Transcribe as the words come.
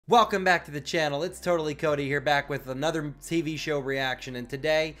Welcome back to the channel. It's Totally Cody here, back with another TV show reaction, and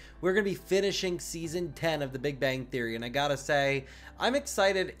today we're going to be finishing season 10 of The Big Bang Theory, and I gotta say, I'm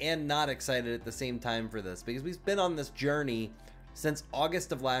excited and not excited at the same time for this, because we've been on this journey since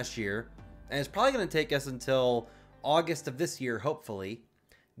August of last year, and it's probably going to take us until August of this year, hopefully,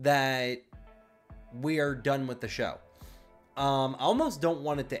 that we are done with the show. I almost don't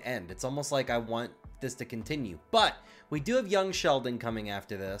want it to end. It's almost like I want this to continue, but we do have young Sheldon coming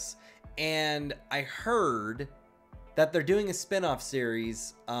after this, and I heard that they're doing a spin-off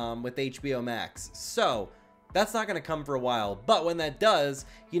series with HBO Max, so that's not going to come for a while, but when that does,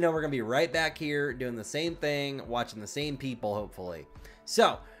 you know, we're going to be right back here doing the same thing, watching the same people, hopefully.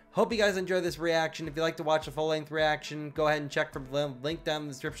 So hope you guys enjoy this reaction. If you'd like to watch a full-length reaction, go ahead and check from the link down in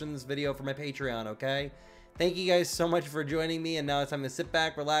the description of this video for my Patreon, okay? Thank you guys so much for joining me, and now it's time to sit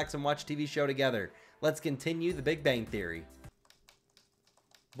back, relax, and watch a TV show together. Let's continue The Big Bang Theory.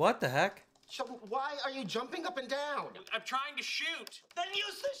 What the heck? Sheldon, why are you jumping up and down? I'm trying to shoot. Then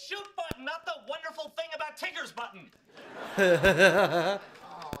use the shoot button, not the wonderful thing about Tigger's button.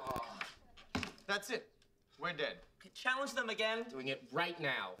 Oh, that's it. We're dead. Challenge them again. Doing it right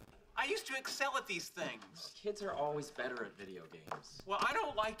now. I used to excel at these things. Kids are always better at video games. Well, I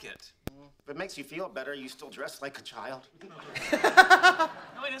don't like it. If it makes you feel better, you still dress like a child. No,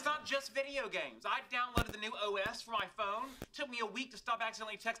 and it's not just video games. I downloaded the new OS for my phone. Took me a week to stop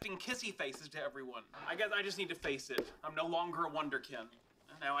accidentally texting kissy faces to everyone. I guess I just need to face it. I'm no longer a wonderkin.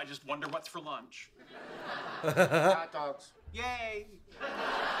 Now I just wonder what's for lunch. Hot dogs. Yay!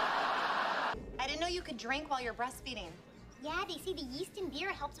 I didn't know you could drink while you're breastfeeding. Yeah, they say the yeast in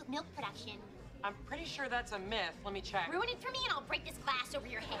beer helps with milk production. I'm pretty sure that's a myth. Let me check. Ruin it for me and I'll break this glass over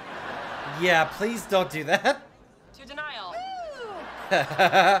your head. Yeah, please don't do that. To denial.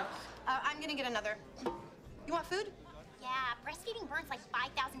 I'm gonna get another. You want food? Yeah, breastfeeding burns like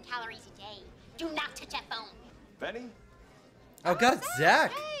 5,000 calories a day. Do not touch that phone. Benny? Oh god, it's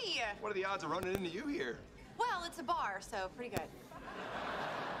Zach. Hey! What are the odds of running into you here? Well, it's a bar, so pretty good.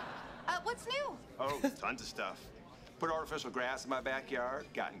 What's new? Oh, tons of stuff. Put artificial grass in my backyard,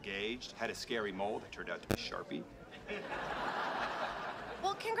 got engaged, had a scary mole that turned out to be Sharpie.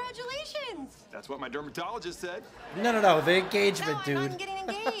 Well, congratulations! That's what my dermatologist said. No, the engagement, No, dude. I'm not getting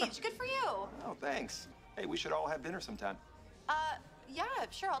engaged. Good for you. Oh, thanks. Hey, we should all have dinner sometime. Yeah,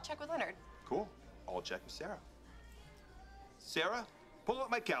 sure, I'll check with Leonard. Cool. I'll check with Sarah. Sarah, pull up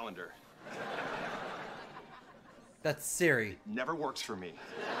my calendar. That's Siri. Never works for me.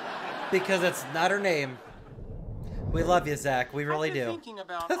 Because it's not her name. We love you, Zach. We really I've been do. thinking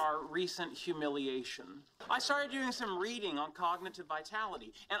about our recent humiliation. I started doing some reading on cognitive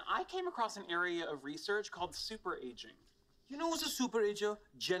vitality, and I came across an area of research called super aging. You know who's a super ager?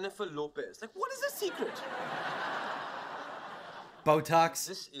 Jennifer Lopez. Like, what is the secret? Botox.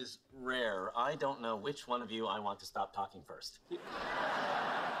 This is rare. I don't know which one of you I want to stop talking first.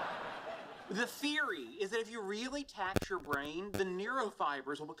 The theory is that if you really tax your brain, the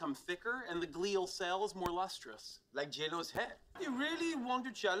neurofibers will become thicker and the glial cells more lustrous. Like J-Lo's hair. If you really want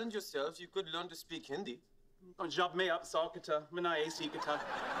to challenge yourself, you could learn to speak Hindi. Jab me up, Salkata, Minaye Sikata.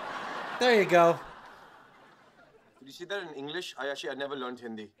 There you go. Did you see that in English? I never learned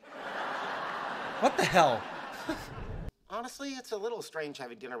Hindi. What the hell? Honestly, it's a little strange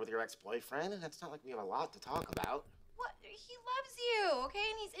having dinner with your ex-boyfriend, and it's not like we have a lot to talk about. What? He loves you, okay?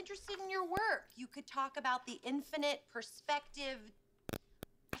 And he's interested in your work. You could talk about the infinite perspective.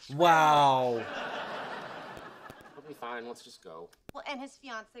 Wow. It'll be fine. Let's just go. Well, and his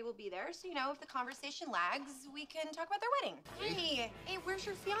fiance will be there, so, you know, if the conversation lags, we can talk about their wedding. Hey, where's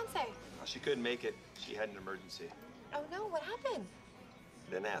your fiance? Well, she couldn't make it. She had an emergency. Oh, no, what happened?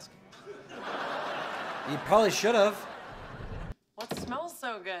 Didn't ask. You probably should have. What smells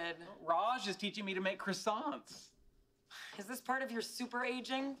so good? Raj is teaching me to make croissants. Is this part of your super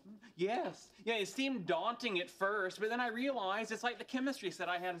aging? Yes. Yeah, it seemed daunting at first, but then I realized it's like the chemistry set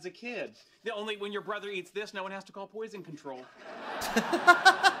I had as a kid. The only when your brother eats this, no one has to call poison control.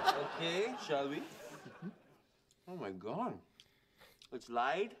 Okay, shall we? Oh my god. It's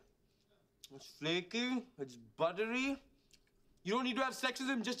light. It's flaky. It's buttery. You don't need to have sex with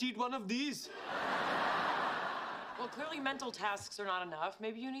him, just eat one of these. Well, clearly mental tasks are not enough.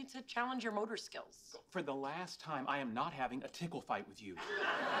 Maybe you need to challenge your motor skills. For the last time, I am not having a tickle fight with you.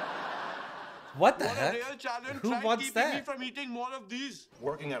 What the What a heck? real challenge. Who Try wants keeping that? me from eating more of these.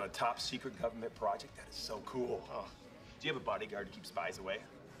 Working on a top secret government project? That is so cool. Oh, do you have a bodyguard to keep spies away?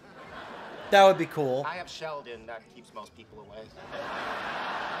 That would be cool. I have Sheldon. That keeps most people away.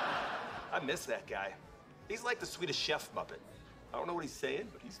 I miss that guy. He's like the Swedish Chef Muppet. I don't know what he's saying,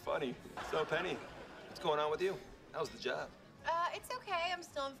 but he's funny. So, Penny, what's going on with you? How's the job? It's okay. I'm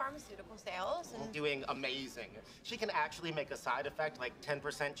still in pharmaceutical sales. And... Doing amazing. She can actually make a side effect like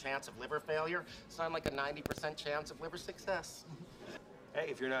 10% chance of liver failure, so I'm like a 90% chance of liver success. Hey,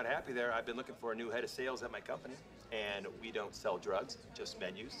 if you're not happy there, I've been looking for a new head of sales at my company. And we don't sell drugs, just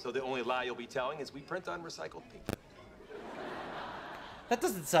menus. So the only lie you'll be telling is we print on recycled paper. That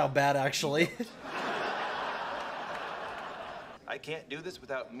doesn't sound bad, actually. I can't do this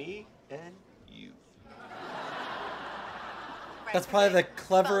without me and you. That's probably the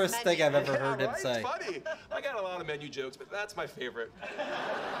cleverest thing I've ever heard him Right? say. It's funny. I got a lot of menu jokes, but that's my favorite.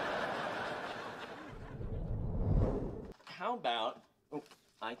 How about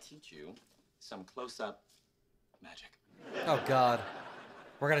I teach you some close-up magic? Oh, God.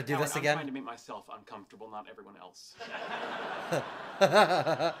 We're going to do Howard, this I'm again? trying to make myself uncomfortable, not everyone else. So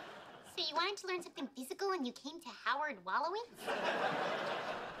you wanted to learn something physical and you came to Howard Wolowitz?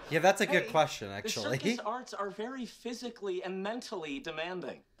 Yeah, that's a good Hey, question, The actually. circus arts are very physically and mentally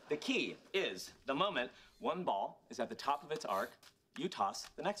demanding. The key is the moment one ball is at the top of its arc, you toss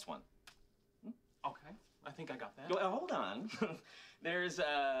the next one. Okay, I think I got that. Well, hold on. There's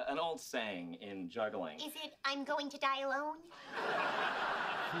an old saying in juggling. Is it, I'm going to die alone?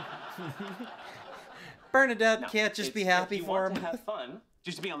 Bernadette No, can't just be it's happy if you for want him. to have fun.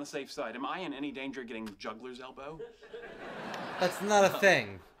 Just to be on the safe side, am I in any danger of getting juggler's elbow? That's not a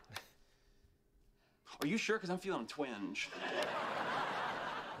thing. Are you sure? Because I'm feeling a twinge.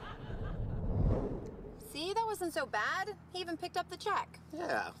 See, that wasn't so bad. He even picked up the check.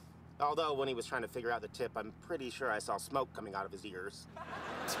 Yeah. Although when he was trying to figure out the tip, I'm pretty sure I saw smoke coming out of his ears.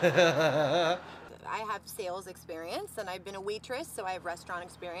 I have sales experience, and I've been a waitress, so I have restaurant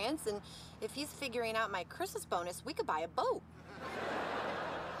experience. And if he's figuring out my Christmas bonus, we could buy a boat.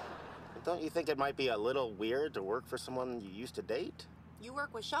 Don't you think it might be a little weird to work for someone you used to date? You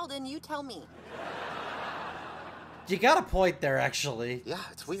work with Sheldon, you tell me. You got a point there, actually. Yeah,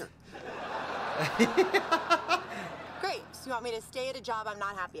 it's weird. Great, so you want me to stay at a job I'm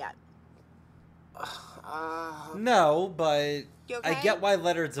not happy at? No, but You okay? I get why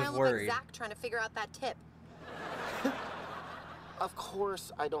Leonard's Kinda look worried. like Zach trying to figure out that tip. Of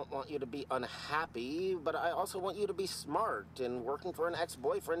course, I don't want you to be unhappy, but I also want you to be smart, and working for an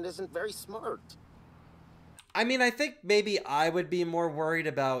ex-boyfriend isn't very smart. I mean, I think maybe I would be more worried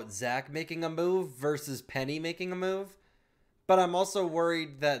about Zach making a move versus Penny making a move. But I'm also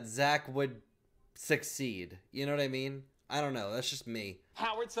worried that Zach would succeed. You know what I mean? I don't know. That's just me.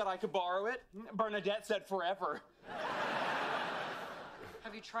 Howard said I could borrow it. Bernadette said forever.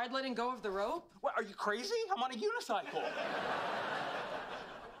 Have you tried letting go of the rope? What, are you crazy? I'm on a unicycle.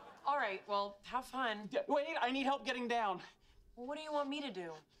 All right, well, have fun. Wait, I need help getting down. Well, what do you want me to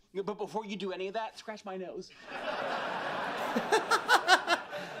do? But before you do any of that, scratch my nose.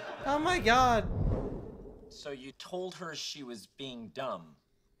 Oh my God. So you told her she was being dumb.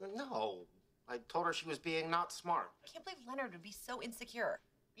 No, I told her she was being not smart. I can't believe Leonard would be so insecure.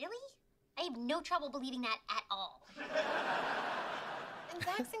 Really? I have no trouble believing that at all. And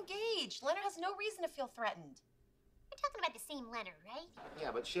Zach's engaged. Leonard has no reason to feel threatened. We're talking about the same Leonard, right?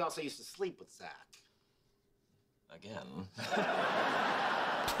 Yeah, but she also used to sleep with Zach. Again.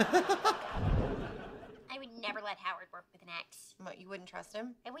 I would never let Howard work with an ex. What, you wouldn't trust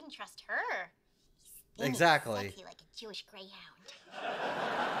him? I wouldn't trust her. He's thin and Exactly. sexy like a Jewish greyhound.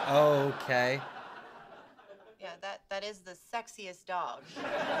 Okay. Yeah, that is the sexiest dog.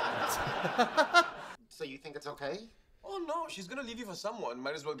 So you think it's okay? Oh, no, she's gonna leave you for someone.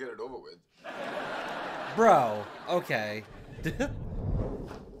 Might as well get it over with. Bro, okay.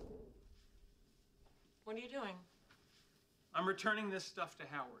 What are you doing? I'm returning this stuff to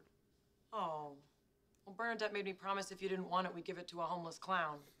Howard. Oh. Well, Bernadette made me promise if you didn't want it, we'd give it to a homeless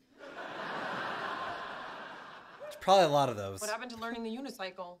clown. There's probably a lot of those. What happened to learning the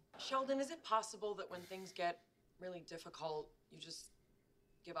unicycle? Sheldon, is it possible that when things get really difficult, you just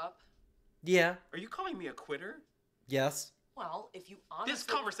give up? Yeah. Are you calling me a quitter? Yes. Well, if you honestly... This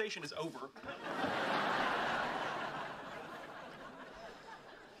conversation is over.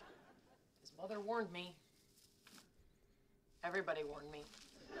 His mother warned me. Everybody warned me.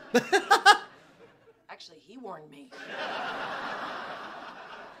 Actually, he warned me.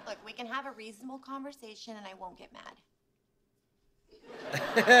 Look, we can have a reasonable conversation and I won't get mad.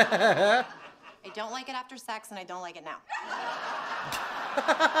 I don't like it after sex and I don't like it now.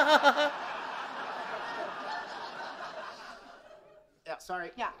 Yeah,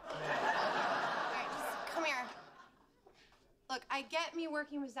 sorry. Yeah. All right, just come here. Look, I get me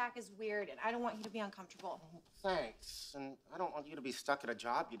working with Zach is weird and I don't want you to be uncomfortable. Thanks. And I don't want you to be stuck at a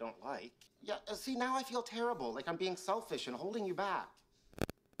job you don't like. Yeah, see, now I feel terrible, like I'm being selfish and holding you back.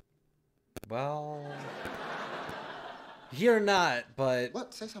 Well... You're not, but...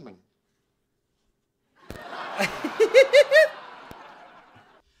 What? Say something.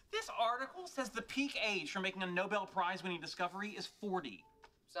 This article says the peak age for making a Nobel Prize winning discovery is 40.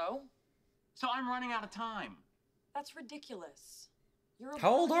 So? So I'm running out of time. That's ridiculous. You're a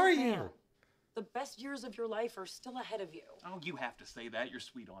How old are brilliant you? man. The best years of your life are still ahead of you. Oh, you have to say that. You're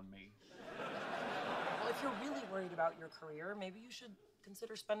sweet on me. Well, if you're really worried about your career, maybe you should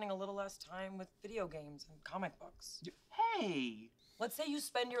consider spending a little less time with video games and comic books. Hey! Let's say you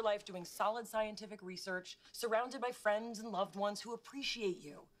spend your life doing solid scientific research, surrounded by friends and loved ones who appreciate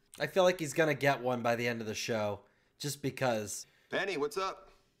you. I feel like he's gonna get one by the end of the show, just because. Penny, what's up?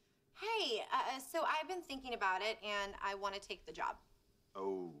 Hey, so I've been thinking about it, and I want to take the job.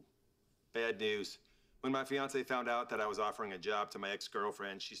 Oh, bad news. When my fiance found out that I was offering a job to my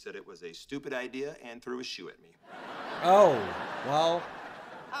ex-girlfriend, she said it was a stupid idea and threw a shoe at me. Oh, well.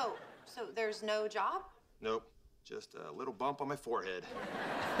 Oh, so there's no job? Nope, just a little bump on my forehead.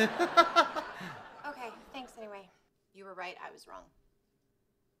 Okay, thanks anyway. You were right, I was wrong.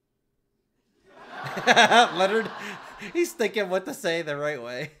 Leonard, he's thinking what to say the right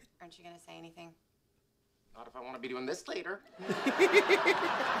way. Aren't you gonna say anything? Not if I want to be doing this later.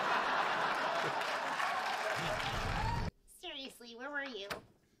 Seriously, where were you?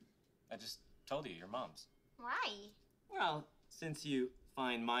 I just told you, your mom's. Why? Well, since you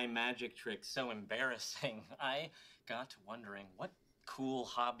find my magic trick so embarrassing, I got wondering what cool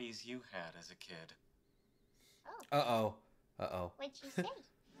hobbies you had as a kid. Uh-oh. Uh-oh. What'd you say?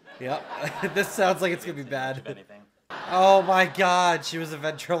 Yep. This sounds like it's gonna be bad. If anything. Oh my god, she was a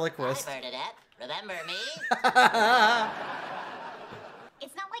ventriloquist. Hi, Bernadette. Remember me?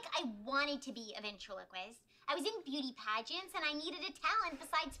 It's not like I wanted to be a ventriloquist. I was in beauty pageants and I needed a talent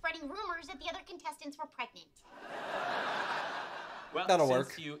besides spreading rumors that the other contestants were pregnant. Well, That'll since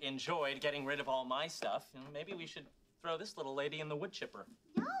work. you enjoyed getting rid of all my stuff, maybe we should throw this little lady in the wood chipper.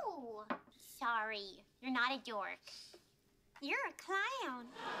 No. Sorry. You're not a dork. You're a clown.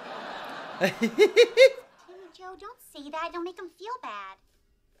 Timmy Joe, don't say that. Don't make him feel bad.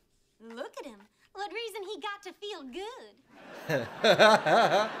 Look at him. What reason he got to feel good?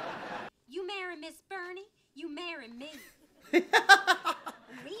 You marry Miss Bernie, you marry me. We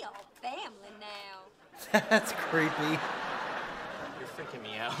all family now. That's creepy. You're freaking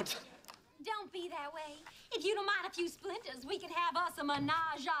me out. Don't be that way. If you don't mind a few splinters, we could have us a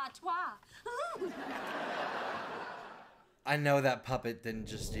menage a trois. Ooh. I know that puppet didn't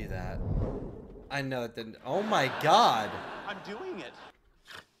just do that. I know it didn't. Oh my god. I'm doing it.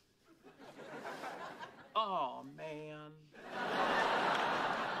 Oh, man.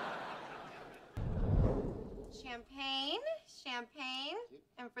 Champagne,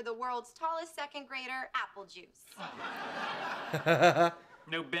 and for the world's tallest second grader, apple juice.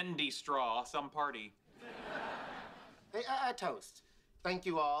 No bendy straw, some party. Hey, a toast. Thank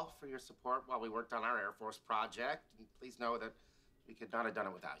you all for your support while we worked on our Air Force project. And please know that we could not have done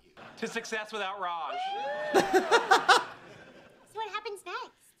it without you. To success without Raj. So what happens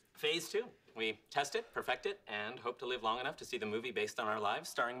next? Phase 2. We test it, perfect it, and hope to live long enough to see the movie based on our lives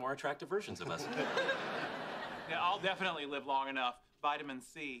starring more attractive versions of us. Yeah, I'll definitely live long enough. Vitamin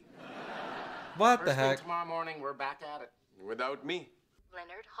C. What the First thing heck? tomorrow morning, we're back at it. Without me.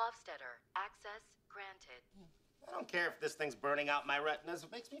 Leonard Hofstetter, access granted. I don't care if this thing's burning out my retinas.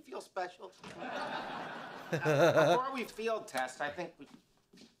 It makes me feel special. Before we field test, I think we...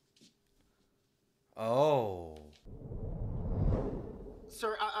 Oh.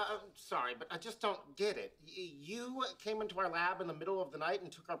 Sir, I'm sorry, but I just don't get it. You came into our lab in the middle of the night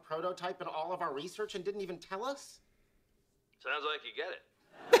and took our prototype and all of our research and didn't even tell us? Sounds like you get it.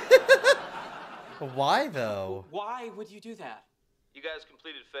 Why though? Why would you do that? You guys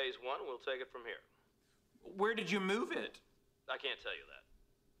completed phase 1, we'll take it from here. Where did you move it? I can't tell you that.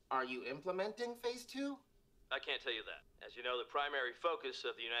 Are you implementing phase 2? I can't tell you that. As you know, the primary focus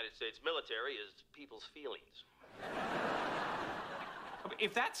of the United States military is people's feelings.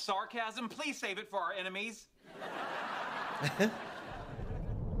 If that's sarcasm, please save it for our enemies.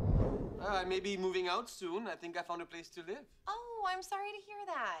 I may be moving out soon. I think I found a place to live. Oh, I'm sorry to hear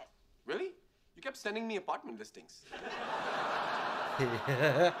that. Really? You kept sending me apartment listings.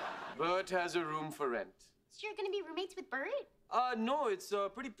 Bert has a room for rent. So you're gonna be roommates with Bert? No, it's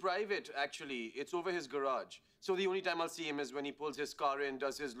pretty private, actually. It's over his garage. So the only time I'll see him is when he pulls his car in,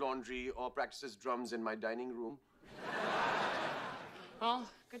 does his laundry, or practices drums in my dining room. Well,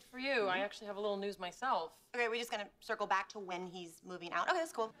 good for you. I actually have a little news myself. Okay, we're just gonna circle back to when he's moving out. Okay,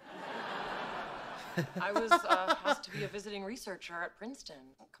 that's cool. I was asked to be a visiting researcher at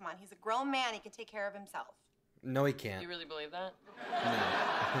Princeton. Oh, come on, he's a grown man. He can take care of himself. No, he can't. You really believe that?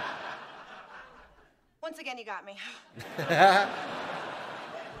 Once again, you got me.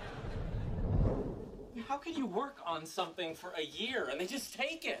 How can you work on something for a year and they just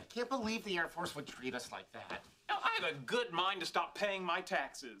take it? Can't believe the Air Force would treat us like that. Now, I have a good mind to stop paying my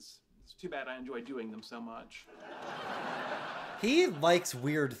taxes. It's too bad I enjoy doing them so much. He likes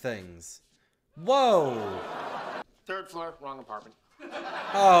weird things. Whoa. 3rd floor, wrong apartment.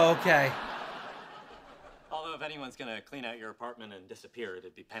 Oh, okay. Although if anyone's gonna clean out your apartment and disappear,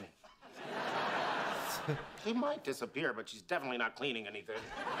 it'd be Penny. She might disappear, but she's definitely not cleaning anything.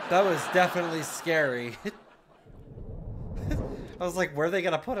 That was definitely scary. I was like, where are they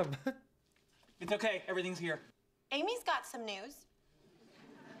gonna put him? It's okay, everything's here. Amy's got some news.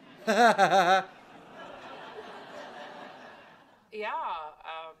 Yeah,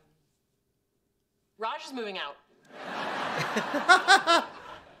 Raj is moving out.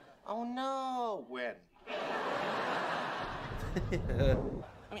 Oh no, when?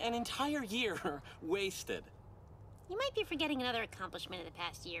 I mean, an entire year wasted. You might be forgetting another accomplishment of the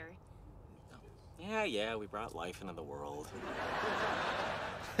past year. Yeah, we brought life into the world.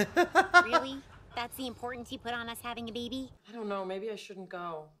 Really? That's the importance you put on us having a baby? I don't know, maybe I shouldn't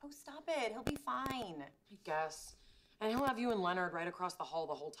go. Oh, stop it. He'll be fine. I guess. And he'll have you and Leonard right across the hall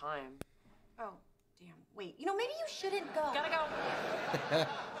the whole time. Oh, damn. Wait, you know, maybe you shouldn't go. Gotta go.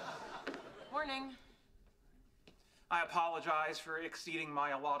 Morning. I apologize for exceeding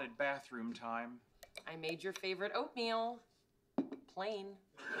my allotted bathroom time. I made your favorite oatmeal. Plain.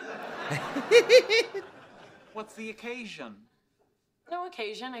 What's the occasion? No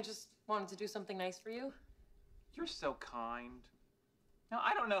occasion, I just wanted to do something nice for you. You're so kind. Now,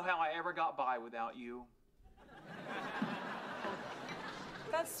 I don't know how I ever got by without you.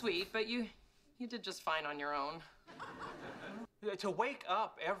 That's sweet, but you did just fine on your own. To wake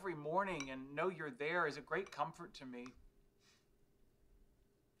up every morning and know you're there is a great comfort to me.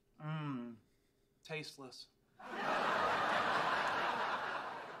 Tasteless.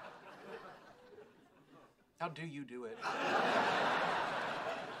 How do you do it?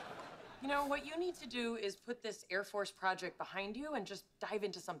 You know, what you need to do is put this Air Force project behind you and just dive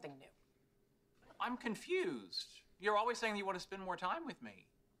into something new. I'm confused. You're always saying you want to spend more time with me.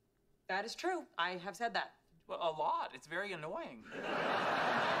 That is true. I have said that. Well, a lot. It's very annoying.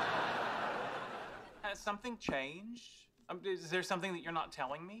 Has something changed? Is there something that you're not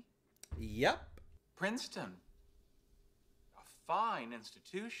telling me? Yep. Princeton. A fine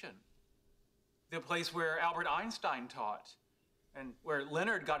institution. The place where Albert Einstein taught. And where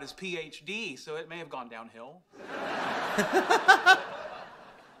Leonard got his PhD, so it may have gone downhill.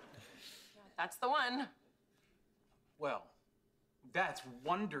 That's the one. Well, that's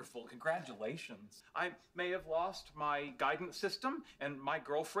wonderful. Congratulations. I may have lost my guidance system and my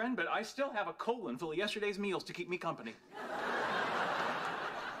girlfriend, but I still have a colon full of yesterday's meals to keep me company.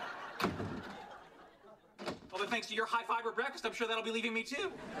 Although thanks to your high-fiber breakfast, I'm sure that'll be leaving me too.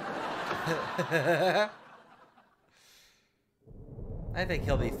 I think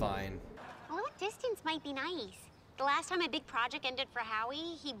he'll be fine. A little distance might be nice. The last time a big project ended for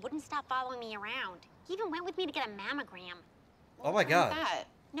Howie, he wouldn't stop following me around. He even went with me to get a mammogram. Oh my God. That?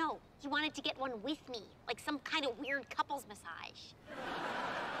 No, he wanted to get one with me, like some kind of weird couples massage.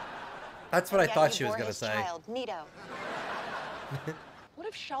 That's what I Yeah, thought he she was bore gonna his say. Child. Neato. What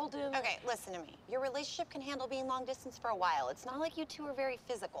if Sheldon... Okay, listen to me. Your relationship can handle being long distance for a while. It's not like you two are very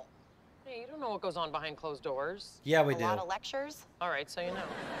physical. Hey, you don't know what goes on behind closed doors. Yeah, we A do. lot of lectures. All right, so you know.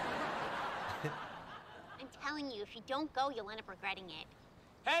 I'm telling you, if you don't go, you'll end up regretting it.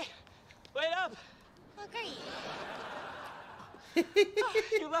 Hey, wait up! Oh, great.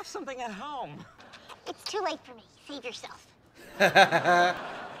 You left something at home. It's too late for me. Save yourself. So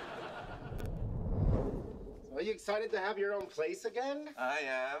are you excited to have your own place again? I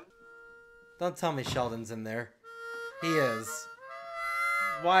am. Don't tell me Sheldon's in there. He is.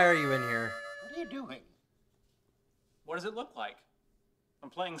 Why are you in here? What are you doing? What does it look like? I'm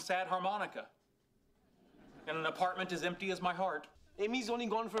playing sad harmonica. In an apartment as empty as my heart. Amy's only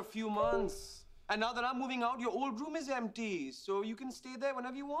gone for a few months. And now that I'm moving out, your old room is empty. So you can stay there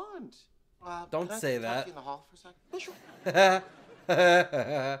whenever you want. Don't Can I say talk that. to you in the hall for a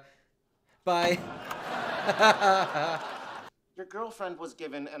second? Bye. Your girlfriend was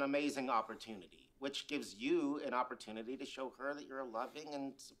given an amazing opportunity, which gives you an opportunity to show her that you're a loving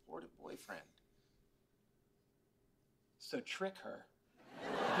and supportive boyfriend. So trick her.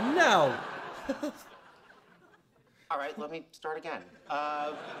 No. All right, let me start again.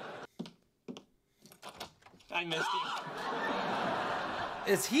 I missed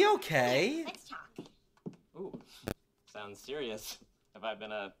you. Is he okay? Let's talk. Ooh, sounds serious. Have I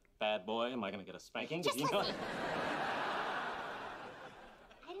been a bad boy? Am I gonna get a spanking? 'Cause Just you know listen.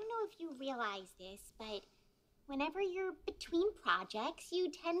 I don't know if you realize this, but whenever you're between projects,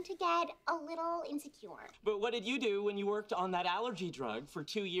 you tend to get a little insecure. But what did you do when you worked on that allergy drug for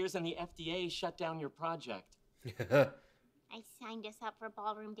 2 years and the FDA shut down your project? I signed us up for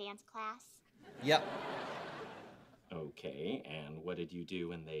ballroom dance class. Yep. Okay, and what did you do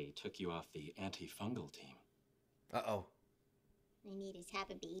when they took you off the antifungal team? Uh-oh. I need us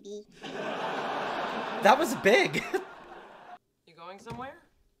have a baby. That was big. You going somewhere?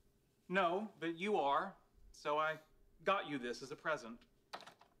 No, but you are. So I got you this as a present.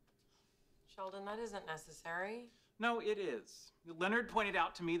 Sheldon, that isn't necessary. No, it is. Leonard pointed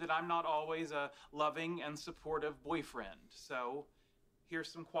out to me that I'm not always a loving and supportive boyfriend. So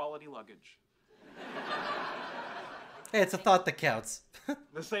here's some quality luggage. Hey, it's a thought that counts.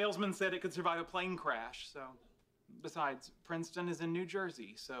 The salesman said it could survive a plane crash, so... Besides, Princeton is in New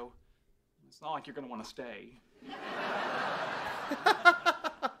Jersey, so it's not like you're going to want to stay.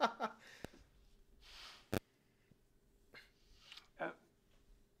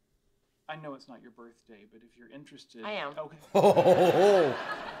 I know it's not your birthday, but if you're interested... I am. Okay. Oh.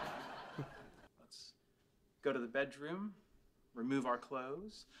 Let's go to the bedroom, remove our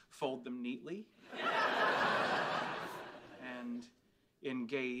clothes, fold them neatly, and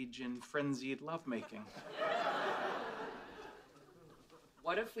engage in frenzied lovemaking.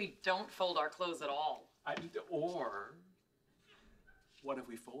 What if we don't fold our clothes at all? Or what if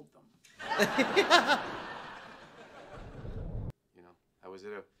we fold them? You know, I was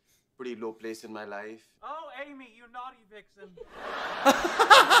at a pretty low place in my life. Oh, Amy, you naughty vixen.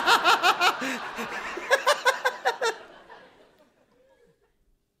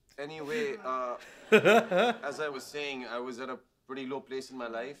 Anyway, as I was saying, I was at a pretty low place in my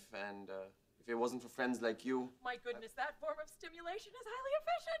life, and if it wasn't for friends like you... My goodness, that form of stimulation is highly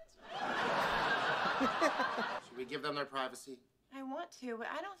efficient. Should we give them their privacy? I want to, but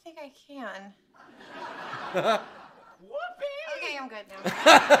I don't think I can. Whoopee! Okay, I'm good now.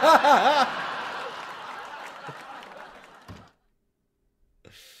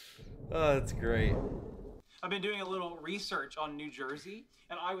 Oh, that's great. I've been doing a little research on New Jersey,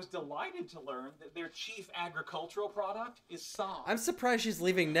 and I was delighted to learn that their chief agricultural product is song. I'm surprised she's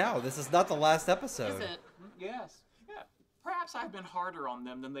leaving now. This is not the last episode. Is it? Yes. Yeah. Perhaps I've been harder on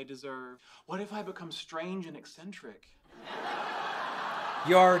them than they deserve. What if I become strange and eccentric?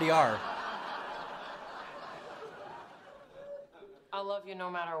 You already are. I'll love you no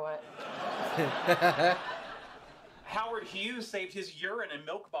matter what. Howard Hughes saved his urine in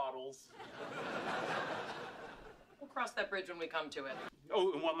milk bottles. We'll cross that bridge when we come to it.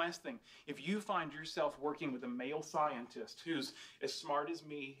 Oh, and one last thing. If you find yourself working with a male scientist who's as smart as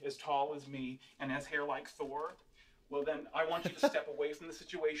me, as tall as me, and has hair like Thor, well then, I want you to step away from the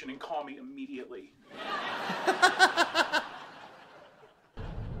situation and call me immediately.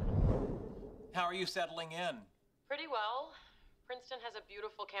 How are you settling in? Pretty well. Princeton has a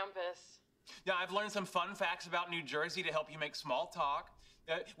beautiful campus. Yeah, I've learned some fun facts about New Jersey to help you make small talk.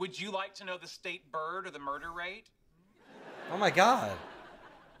 Would you like to know the state bird or the murder rate? Oh my God.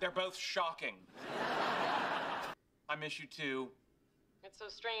 They're both shocking. I miss you too. It's so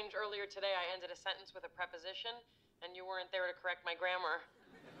strange. Earlier today, I ended a sentence with a preposition, and you weren't there to correct my grammar.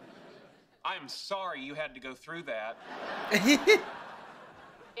 I am sorry you had to go through that.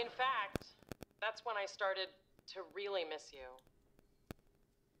 In fact, that's when I started to really miss you.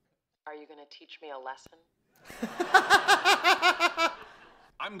 Are you going to teach me a lesson?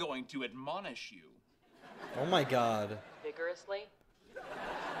 I'm going to admonish you. Oh my God. Vigorously?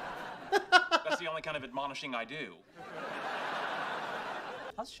 That's the only kind of admonishing I do.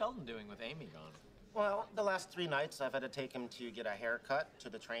 How's Sheldon doing with Amy gone? Well, the last 3 nights I've had to take him to get a haircut, to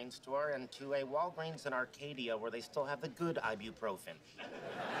the train store, and to a Walgreens in Arcadia where they still have the good ibuprofen.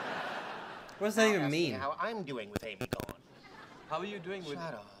 What does that even Ask me mean? how I'm doing with Amy gone. How are you doing with...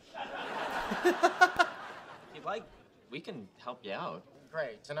 Shut up. If you'd like, we can help you out.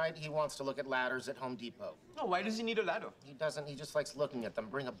 Great. Tonight he wants to look at ladders at Home Depot. Oh, why does he need a ladder? He doesn't. He just likes looking at them.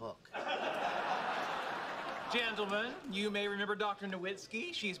 Bring a book. Gentlemen, you may remember Dr.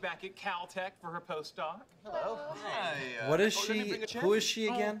 Nowitzki. She's back at Caltech for her postdoc. Hello. Hi. What is let me she? bring a chair. Who is she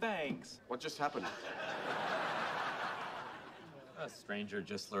again? Oh, thanks. What just happened? A stranger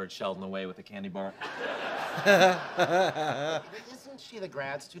just lured Sheldon away with a candy bar. Isn't she the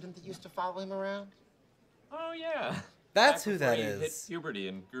grad student that used to follow him around? Oh, yeah. That's Back who that before he hit is. puberty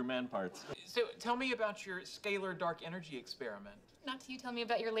and grew man parts. So tell me about your scalar dark energy experiment. Not till you tell me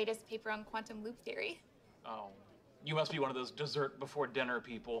about your latest paper on quantum loop theory. Oh, you must be one of those dessert before dinner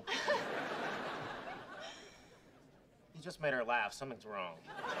people. He just made her laugh. Something's wrong.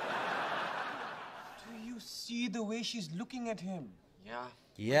 Do you see the way she's looking at him? Yeah.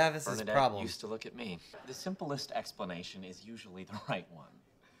 Yeah, this is a Bernadette problem. used to look at me. The simplest explanation is usually the right one.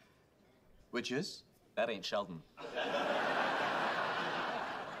 Which is? That ain't Sheldon.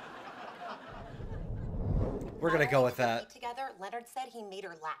 We're gonna go with that. Together, Leonard said he made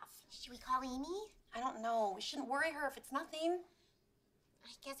her laugh. Should we call Amy? I don't know. We shouldn't worry her if it's nothing. I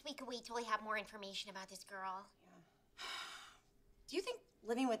guess we could wait till we have more information about this girl. Do you think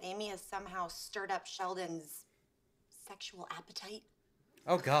living with Amy has somehow stirred up Sheldon's sexual appetite?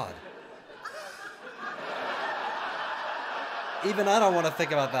 Oh, God. Even I don't want to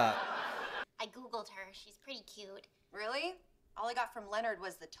think about that. I Googled her. She's pretty cute. Really? All I got from Leonard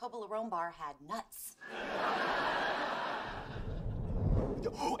was the Toblerone bar had nuts.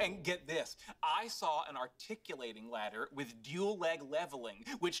 And get this, I saw an articulating ladder with dual leg leveling,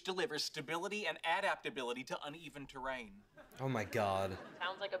 which delivers stability and adaptability to uneven terrain. Oh my God.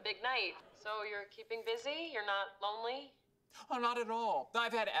 Sounds like a big night. So you're keeping busy? You're not lonely? Oh, not at all.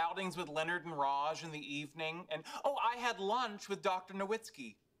 I've had outings with Leonard and Raj in the evening, and oh, I had lunch with Dr.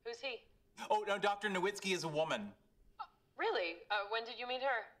 Nowitzki. Who's he? Oh, no, Dr. Nowitzki is a woman. Really? When did you meet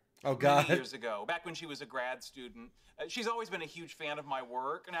her? Oh, God. Many years ago, back when she was a grad student. She's always been a huge fan of my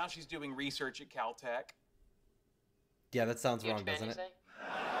work, and now she's doing research at Caltech. Yeah, that sounds wrong, doesn't it?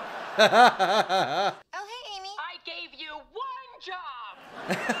 Oh, hey, Amy. I gave you one job!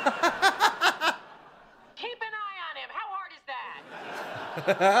 Keep an eye on him. How hard is that?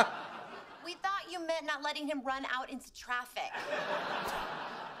 We thought you meant not letting him run out into traffic.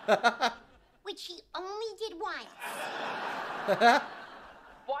 Which he only did once.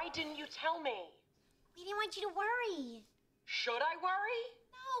 Why didn't you tell me? We didn't want you to worry. Should I worry?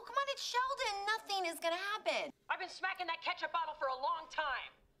 No, come on, it's Sheldon. Nothing is gonna happen. I've been smacking that ketchup bottle for a long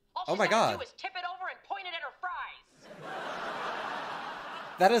time. All Oh she's my gotta God. do is tip it over and point it at her fries.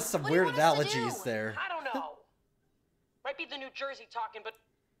 That is some What do you weird want us to analogies do? there. I don't know. Might be the New Jersey talking, but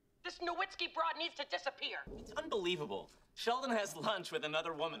this Nowitzki broad needs to disappear. It's unbelievable. Sheldon has lunch with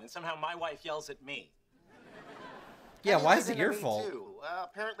another woman, and somehow my wife yells at me. Yeah, Hey, why listen is it to your me, fault? too.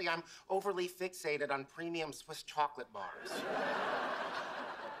 Apparently, I'm overly fixated on premium Swiss chocolate bars.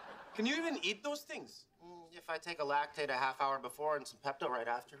 Can you even eat those things? If I take a lactate a half hour before and some Pepto right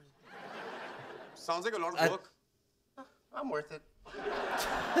after. Sounds like a lot of work. I'm worth it.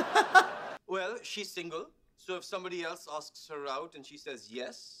 Well, she's single, so if somebody else asks her out and she says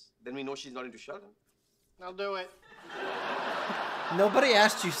yes, then we know she's not into Sheldon. I'll do it. Nobody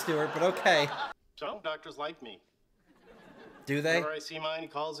asked you, Stuart, but okay. Some doctors like me. Do they? Whenever I see mine, he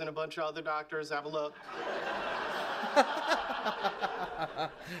calls in a bunch of other doctors, have a look.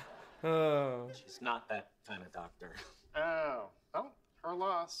 Oh. She's not that kind of doctor. Oh, well, her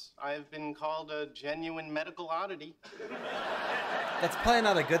loss. I've been called a genuine medical oddity. That's probably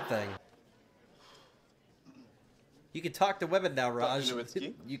not a good thing. You can talk to women now, Raj. Dr.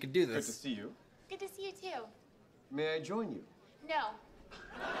 Nowitzki, You can do good this. to see you. Good to see you too. May I join you? No.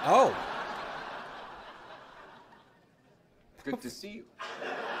 Oh. Good to see you.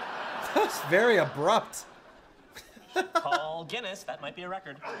 That was very abrupt. Call Guinness. That might be a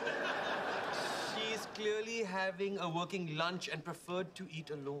record. She's clearly having a working lunch and preferred to eat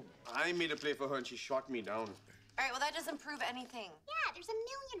alone. I made a play for her and she shot me down. All right, well, that doesn't prove anything. Yeah, there's a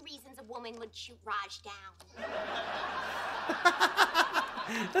million reasons a woman would shoot Raj down.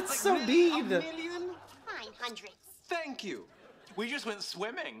 That's so mean. A million? Fine, hundreds. Thank you. We just went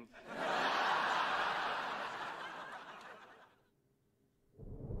swimming.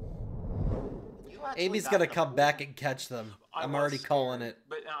 Amy's gonna come back and catch them. I'm already calling it.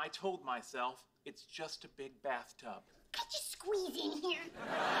 But I told myself, it's just a big bathtub. I just squeeze in here.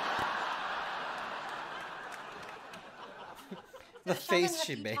 The face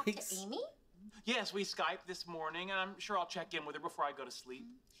she makes. Amy? Yes, we Skyped this morning, and I'm sure I'll check in with her before I go to sleep.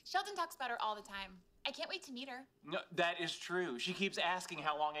 Sheldon talks about her all the time. I can't wait to meet her. No, that is true. She keeps asking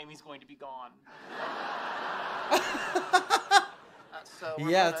how long Amy's going to be gone. So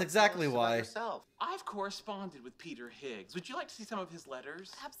Yeah, that's exactly why. Yourself. I've corresponded with Peter Higgs. Would you like to see some of his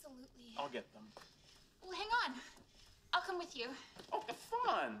letters? Absolutely. I'll get them. Well, hang on. I'll come with you. Oh,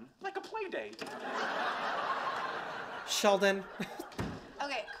 fun! Like a play date. Sheldon.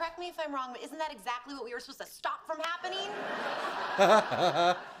 Okay, correct me if I'm wrong, but isn't that exactly what we were supposed to stop from happening?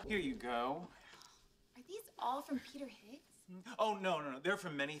 Here you go. Are these all from Peter Higgs? Oh, no. They're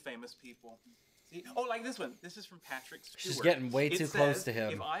from many famous people. See? Oh, like this one. This is from Patrick Stewart. She's getting way too close to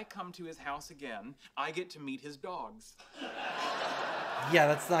him. If I come to his house again, I get to meet his dogs. Yeah,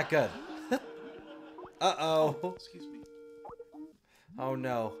 that's not good. Uh-oh. Excuse me. Oh,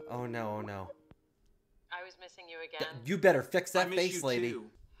 no. Oh, no. Oh, no. I was missing you again. You better fix that I miss face, you lady. too.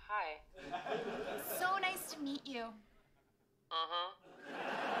 Hi. So nice to meet you. Uh-huh.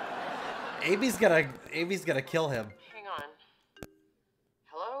 Amy's gonna kill him. Hang on.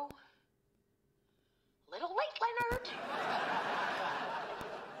 Hello? Little late, Leonard.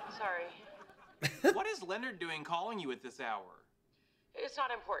 Sorry. What is Leonard doing calling you at this hour? It's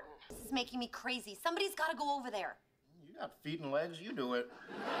not important. This is making me crazy. Somebody's got to go over there. You got feet and legs, you do it.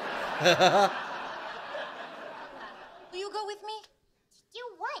 Will you go with me? You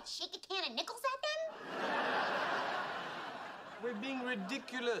what? Shake a can of nickels at them? We're being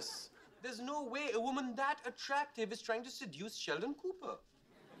ridiculous. There's no way a woman that attractive is trying to seduce Sheldon Cooper.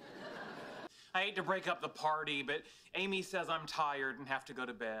 I hate to break up the party, but Amy says I'm tired and have to go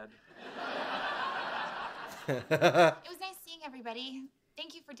to bed. It was nice seeing everybody.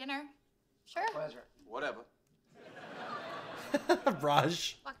 Thank you for dinner. Sure. Pleasure. Whatever.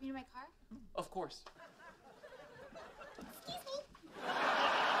 Raj. Walk me to my car? Of course. Excuse me.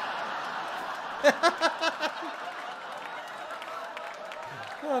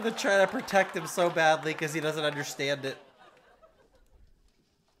 Oh, they're trying to protect him so badly because he doesn't understand it.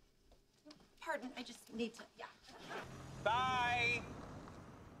 Pardon, I just need to, yeah. Bye!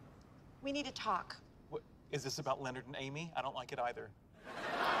 We need to talk. What, is this about Leonard and Amy? I don't like it either.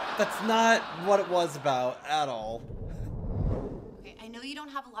 That's not what it was about at all. Okay, I know you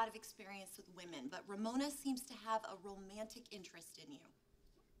don't have a lot of experience with women, but Ramona seems to have a romantic interest in you.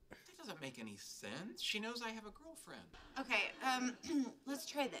 That doesn't make any sense. She knows I have a girlfriend. Okay, let's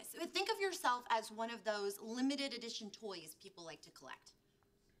try this. Think of yourself as one of those limited edition toys people like to collect.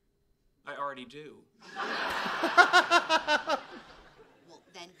 I already do. Well,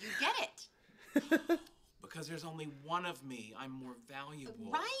 then you get it. Because there's only one of me. I'm more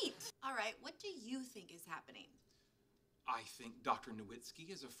valuable. Right. All right, what do you think is happening? I think Dr. Nowitzki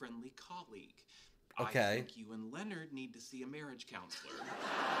is a friendly colleague. Okay. I think you and Leonard need to see a marriage counselor.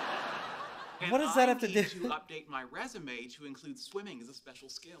 What does that have to do? I need to update my resume to include swimming as a special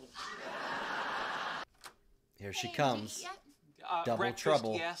skill. Here she comes. Double breakfast,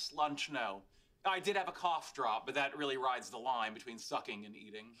 trouble. yes. Lunch, no. I did have a cough drop, but that really rides the line between sucking and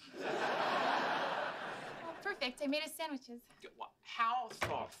eating. Oh, perfect. I made us sandwiches. How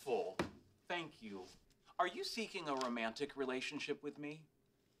thoughtful. Thank you. Are you seeking a romantic relationship with me?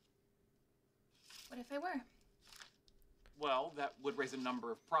 What if I were? Well, that would raise a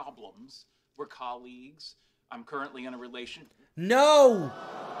number of problems. We're colleagues. I'm currently in a relationship. No!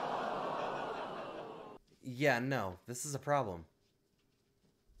 Yeah, no. This is a problem.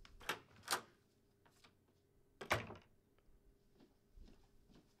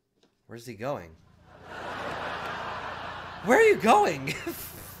 Where's he going? Where are you going?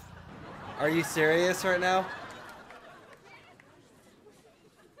 Are you serious right now?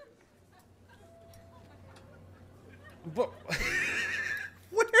 But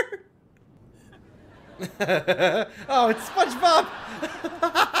where? Oh, it's SpongeBob.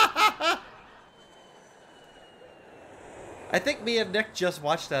 I think me and Nick just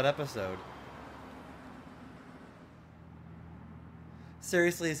watched that episode.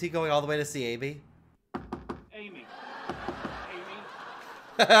 Seriously, is he going all the way to see Amy? Amy.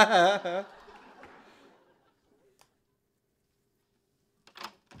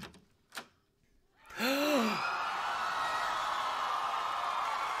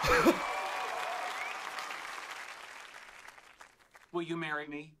 Will you marry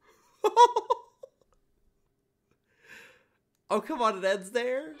me? Oh, come on, it ends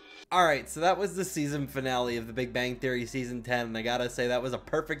there? Alright, so that was the season finale of The Big Bang Theory Season 10, and I gotta say, that was a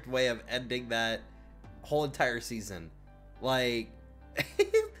perfect way of ending that whole entire season. Like,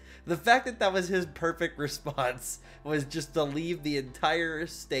 the fact that that was his perfect response was just to leave the entire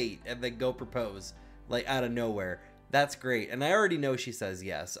state and then go propose, like, out of nowhere. That's great, and I already know she says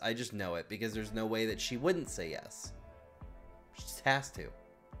yes. I just know it, because there's no way that she wouldn't say yes. She just has to.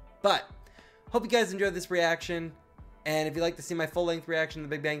 But, hope you guys enjoyed this reaction. And if you'd like to see my full-length reaction to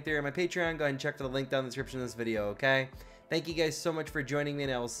The Big Bang Theory on my Patreon, go ahead and check for the link down in the description of this video, okay? Thank you guys so much for joining me,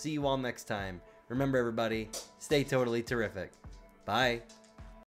 and I will see you all next time. Remember, everybody, stay totally terrific. Bye.